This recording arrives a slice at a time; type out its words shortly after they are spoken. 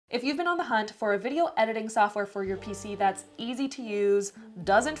If you've been on the hunt for a video editing software for your PC that's easy to use,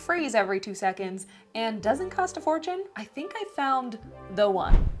 doesn't freeze every 2 seconds, and doesn't cost a fortune, I think I found the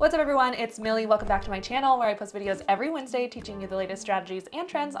one. What's up everyone, it's Millie. Welcome back to my channel where I post videos every Wednesday teaching you the latest strategies and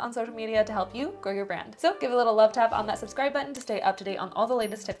trends on social media to help you grow your brand. So give a little love tap on that subscribe button to stay up to date on all the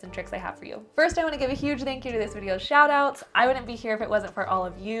latest tips and tricks I have for you. First, I want to give a huge thank you to this video's shoutouts. I wouldn't be here if it wasn't for all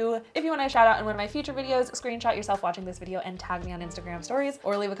of you. If you want a shout out in one of my future videos, screenshot yourself watching this video and tag me on Instagram stories,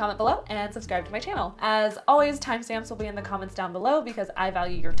 or leave a comment below and subscribe to my channel. As always, timestamps will be in the comments down below because I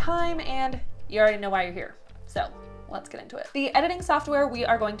value your time and you already know why you're here. So let's get into it. The editing software we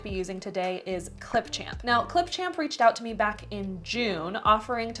are going to be using today is Clipchamp. Now, Clipchamp reached out to me back in June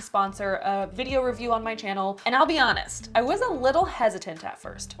offering to sponsor a video review on my channel, and I'll be honest, I was a little hesitant at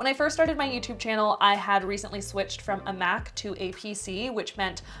first. When I first started my YouTube channel, I had recently switched from a Mac to a PC, which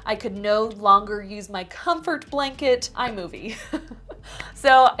meant I could no longer use my comfort blanket iMovie.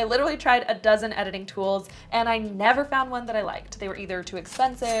 So I literally tried a dozen editing tools and I never found one that I liked. They were either too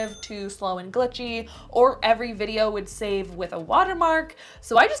expensive, too slow and glitchy, or every video would save with a watermark.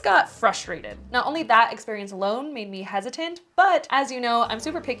 So I just got frustrated. Not only that experience alone made me hesitant, but as you know, I'm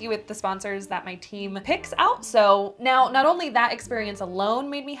super picky with the sponsors that my team picks out. So now not only that experience alone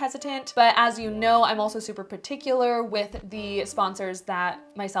made me hesitant, but as you know, I'm also super particular with the sponsors that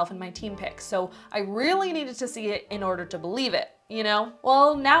myself and my team pick. So I really needed to see it in order to believe it. You know?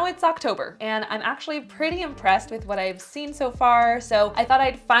 Well, now it's October and I'm actually pretty impressed with what I've seen so far, so I thought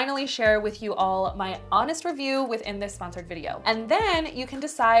I'd finally share with you all my honest review within this sponsored video. And then you can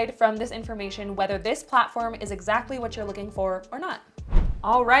decide from this information whether this platform is exactly what you're looking for or not.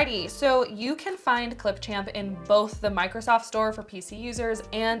 Alrighty, so you can find Clipchamp in both the Microsoft Store for PC users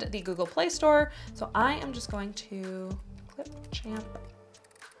and the Google Play Store. So I am just going to Clipchamp.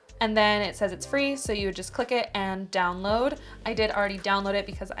 And then it says it's free, so you would just click it and download. I did already download it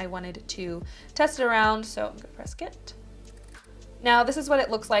because I wanted to test it around, so I'm gonna press get. Now, this is what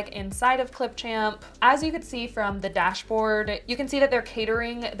it looks like inside of Clipchamp. As you can see from the dashboard, you can see that they're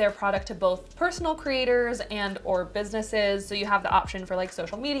catering their product to both personal creators and or businesses. So you have the option for like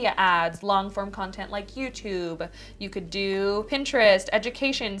social media ads, long form content like YouTube. You could do Pinterest,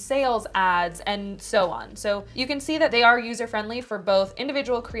 education, sales ads, and so on. So you can see that they are user-friendly for both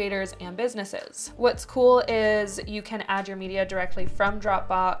individual creators and businesses. What's cool is you can add your media directly from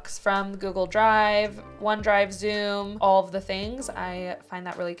Dropbox, from Google Drive, OneDrive, Zoom, all of the things. I find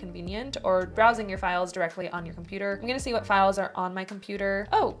that really convenient, or browsing your files directly on your computer. I'm gonna see what files are on my computer.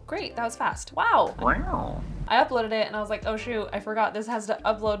 Oh, great, that was fast. Wow. Wow. I uploaded it and I was like, oh shoot, I forgot this has to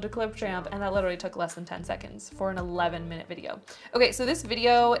upload to Clipchamp, and that literally took less than 10 seconds for an 11-minute video. Okay, so this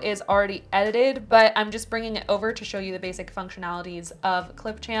video is already edited, but I'm just bringing it over to show you the basic functionalities of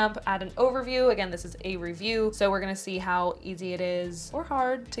Clipchamp. Add an overview. Again, this is a review, so we're gonna see how easy it is or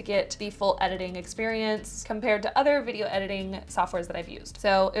hard to get the full editing experience compared to other video editing softwares that I've used.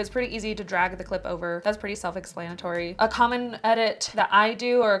 So it was pretty easy to drag the clip over. That's pretty self-explanatory. A common edit that I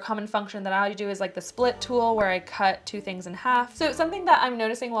do, or a common function that I do, is like the split tool where I cut two things in half. So something that I'm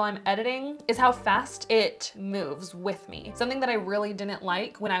noticing while I'm editing is how fast it moves with me. Something that I really didn't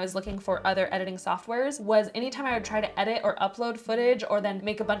like when I was looking for other editing softwares was anytime I would try to edit or upload footage or then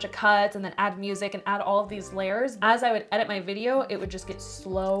make a bunch of cuts and then add music and add all of these layers, as I would edit my video, it would just get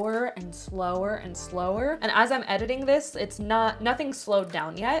slower and slower and slower. And as I'm editing this, it's nothing slowed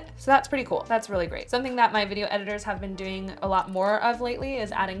down yet. So that's pretty cool. That's really great. Something that my video editors have been doing a lot more of lately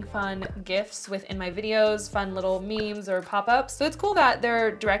is adding fun GIFs within my videos, fun little memes or pop-ups. So it's cool that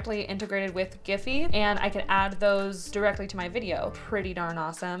they're directly integrated with Giphy and I can add those directly to my video. Pretty darn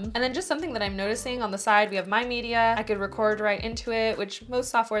awesome. And then just something that I'm noticing on the side, we have my media. I could record right into it, which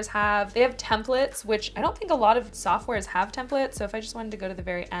most softwares have. They have templates, which I don't think a lot of softwares have templates. So if I just wanted to go to the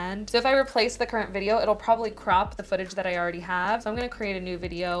very end. So if I replace the current video, it'll probably crop the footage that I already have. So I'm gonna create a new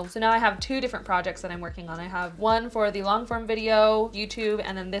video. So now I have two different projects that I'm working on. I have one for the long form video, YouTube,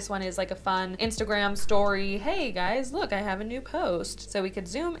 and then this one is like a fun Instagram story. Hey guys, look, I have a new post. So we could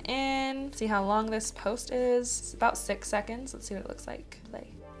zoom in, see how long this post is. It's about 6 seconds. Let's see what it looks like.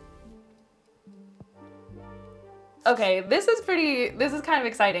 Play. Okay, this is kind of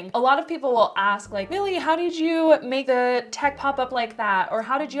exciting. A lot of people will ask like, Millie, how did you make the tech pop up like that? Or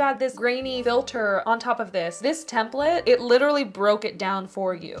how did you add this grainy filter on top of this? This template, it literally broke it down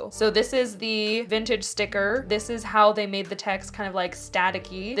for you. So this is the vintage sticker. This is how they made the text kind of like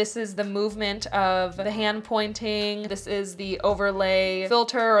staticky. This is the movement of the hand pointing. This is the overlay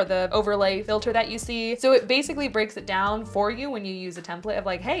filter, or the overlay filter that you see. So it basically breaks it down for you when you use a template of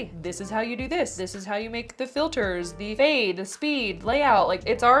like, hey, this is how you do this. This is how you make the filters, the fade, the speed, layout, like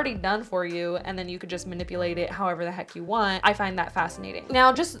it's already done for you, and then you could just manipulate it however the heck you want. I find that fascinating.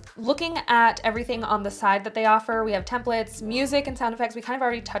 Now, just looking at everything on the side that they offer, we have templates, music, and sound effects. We kind of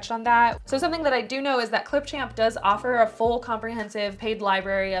already touched on that. So something that I do know is that Clipchamp does offer a full comprehensive paid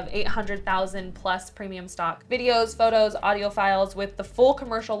library of 800,000 plus premium stock videos, photos, audio files with the full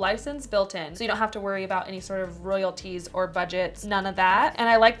commercial license built in. So you don't have to worry about any sort of royalties or budgets, none of that. And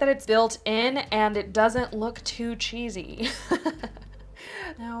I like that it's built in and it doesn't look too cheesy.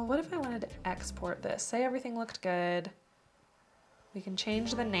 Now, what if I wanted to export this? Say everything looked good. We can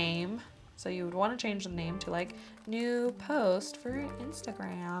change the name. So you would want to change the name to like new post for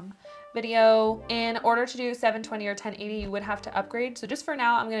Instagram video. In order to do 720 or 1080, you would have to upgrade. So just for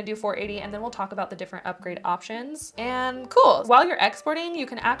now, I'm gonna do 480 and then we'll talk about the different upgrade options. And cool, while you're exporting, you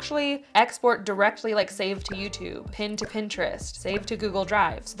can actually export directly, like save to YouTube, pin to Pinterest, save to Google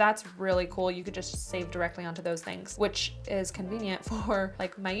Drive. So that's really cool. You could just save directly onto those things, which is convenient for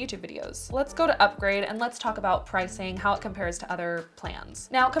like my YouTube videos. Let's go to upgrade and let's talk about pricing, how it compares to other plans.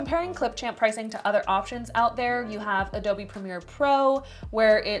 Now, comparing Clipchamp pricing to other options out there, you have Adobe Premiere Pro,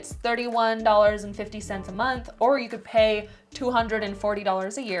 where it's $31.50 a month, or you could pay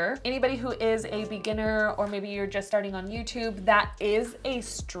 $240 a year. Anybody who is a beginner, or maybe you're just starting on YouTube, that is a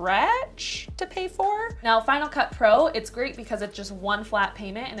stretch to pay for. Now, Final Cut Pro, it's great because it's just one flat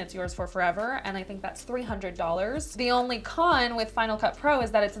payment and it's yours for forever, and I think that's $300. The only con with Final Cut Pro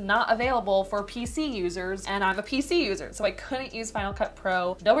is that it's not available for PC users, and I'm a PC user, so I couldn't use Final Cut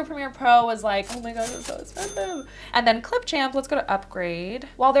Pro. Adobe Premiere Pro was like, oh my god, it's so expensive. And then Clipchamp, let's go to upgrade.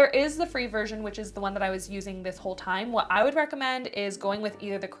 While there is the free version, which is the one that I was using this whole time, what I would recommend is going with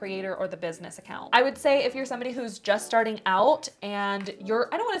either the creator or the business account. I would say if you're somebody who's just starting out and I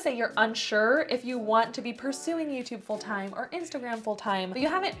don't want to say you're unsure if you want to be pursuing YouTube full-time or Instagram full-time, but you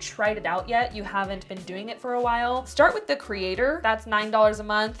haven't tried it out yet, you haven't been doing it for a while, start with the creator. That's $9 a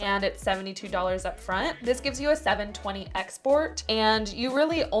month and it's $72 up front. This gives you a 720 export, and you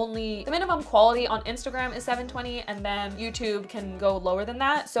really only, the minimum quality on Instagram is 720, and then YouTube can go lower than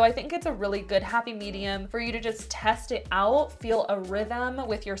that. So I think it's a really good happy medium for you to just test it out, feel a rhythm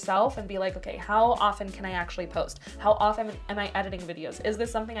with yourself and be like, okay, how often can I actually post? How often am I editing videos? Is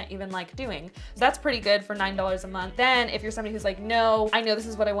this something I even like doing? So that's pretty good for $9 a month. Then if you're somebody who's like, no, I know this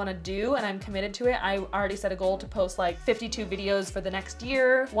is what I want to do and I'm committed to it. I already set a goal to post like 52 videos for the next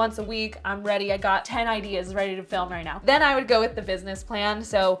year, once a week. I'm ready. I got 10 ideas ready to film right now. Then I would go with the business plan.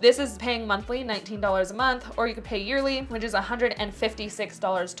 So this is paying monthly, $19 a month, or you could pay yearly, which is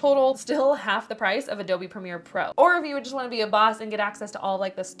 $156 total, still half the price of Adobe Premiere Pro. Or if you would just want to be a boss and get access to all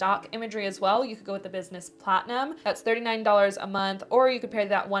like the stock imagery as well, you could go with the business platinum. That's $39 a month, or you could pay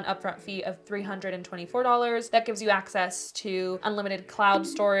that one upfront fee of $324. That gives you access to unlimited cloud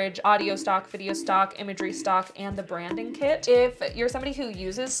storage, audio stock, video stock, imagery stock, and the branding kit. If you're somebody who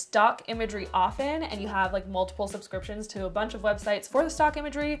uses stock imagery often and you have like multiple subscriptions to a bunch of websites for the stock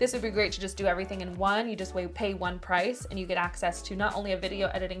imagery, this would be great to just do everything in one. You just pay one price and you get access to not only a video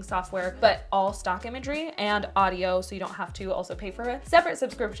editing software, but all stock imagery and audio, so you don't have to also pay for a separate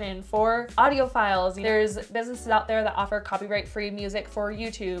subscription for audio files. There's businesses out there that offer copyright-free music for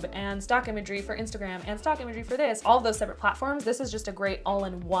YouTube and stock imagery for Instagram and stock imagery for this, all of those separate platforms. This is just a great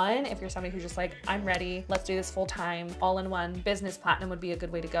all-in-one if you're somebody who's just like, I'm ready, let's do this full-time, all-in-one. Business Platinum would be a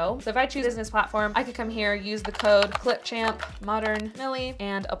good way to go. So if I choose business platform, I could come here, use the code Clipchampmodernmillie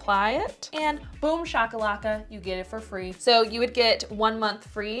and apply it, and boom shakalaka, you get it for free. So you would get 1 month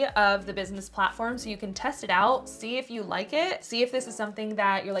free of the business platform, so you can test it out, see if you like it, see if this is something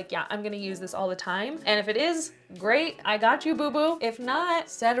that you're like, yeah, I'm gonna use this all the time. And if it is, great, I got you, boo-boo. If not,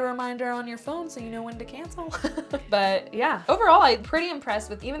 set a reminder on your phone so you know when to cancel. But yeah, overall, I'm pretty impressed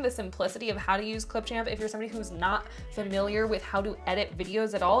with even the simplicity of how to use Clipchamp. If you're somebody who's not familiar with how to edit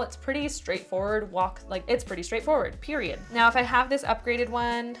videos at all, it's pretty straightforward. It's pretty straightforward, period. Now, if I have this upgraded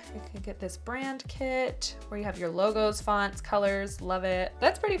one, you can get this brand kit where you have your logos, fonts, colors, love it.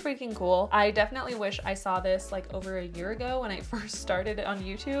 That's pretty freaking cool. I definitely wish I saw this like over a year ago when I first started on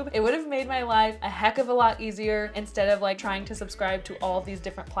YouTube. It would have made my life a heck of a lot easier instead of like trying to subscribe to all of these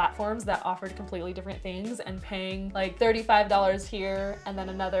different platforms that offered completely different things and paying like $35 here and then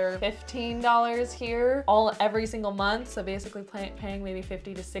another $15 here every single month. So basically paying maybe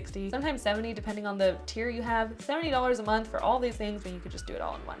 50 to 60, sometimes 70, depending on the tier you have, $70 a month for all these things when you could just do it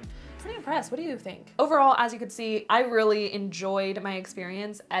all in one. pretty impressed. What do you think? Overall, as you could see, I really enjoyed my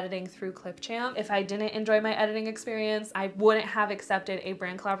experience editing through Clipchamp. If I didn't enjoy my editing experience, I wouldn't have accepted a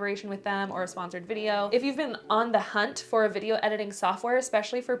brand collaboration with them or a sponsored video. If you've been on the hunt for a video editing software,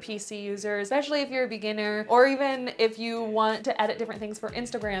 especially for PC users, especially if you're a beginner, or even if you want to edit different things for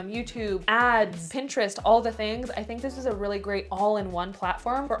Instagram, YouTube, ads, Pinterest, all the things, I think this is a really great all-in-one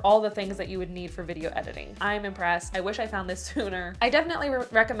platform for all the things that you would need for video editing. I'm impressed. I wish I found this sooner. I definitely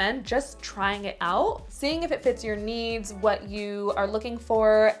recommend just trying it out, seeing if it fits your needs, what you are looking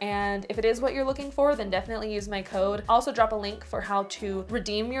for, and if it is what you're looking for, then definitely use my code. I'll also drop a link for how to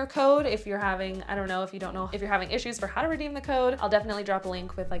redeem your code if you're having, I don't know if you're having issues for how to redeem the code. I'll definitely drop a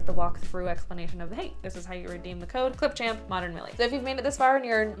link with like the walkthrough explanation of, hey, this is how you redeem the code, Clipchampmodernmillie. So if you've made it this far and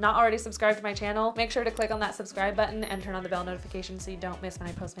you're not already subscribed to my channel, make sure to click on that subscribe button and turn on the bell notification so you don't miss when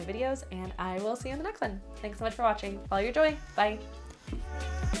I post my videos, and I will see you in the next one. Thanks so much for watching. Follow your joy. Bye.